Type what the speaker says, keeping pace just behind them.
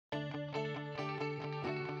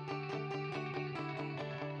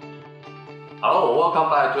Hello, welcome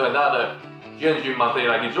back to another G&G monthly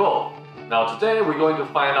lucky draw. Now today we're going to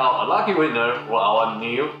find out a lucky winner for our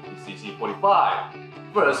new PCC 45.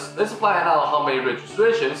 First, let's find out how many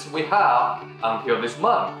registrations we have until this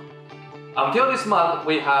month. Until this month,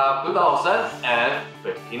 we have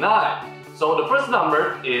 2,059. So the first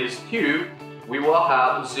number is 2. We will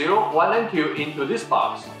have 0, 1, and 2 into this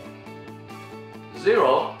box.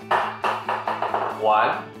 0,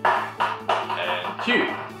 1, and 2.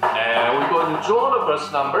 And we're going to draw the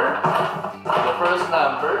first number. The first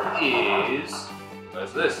number is,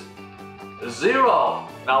 what's this? 0.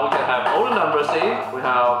 Now we can have all the numbers in. We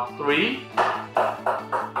have 3,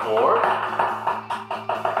 4,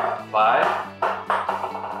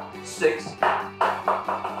 5, 6,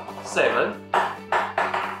 7,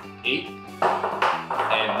 8, and 9.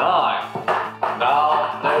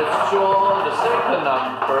 Now let's draw the second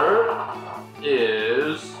number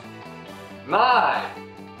is 9.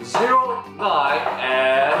 0, 9,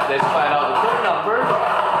 and let's find out the third number.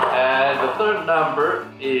 And the third number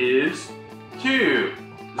is 2.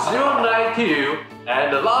 0, 9, 2,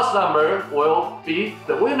 and the last number will be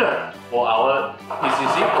the winner for our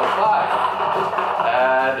PCC 45.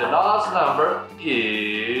 And the last number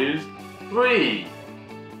is 3.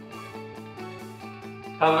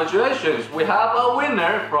 Congratulations, we have a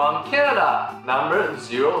winner from Canada, number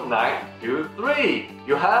 0923.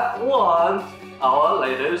 You have won our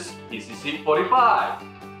latest PCC 45.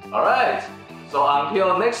 Alright, so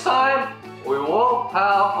until next time, we will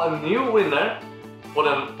have a new winner for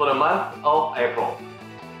the month of April.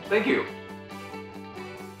 Thank you.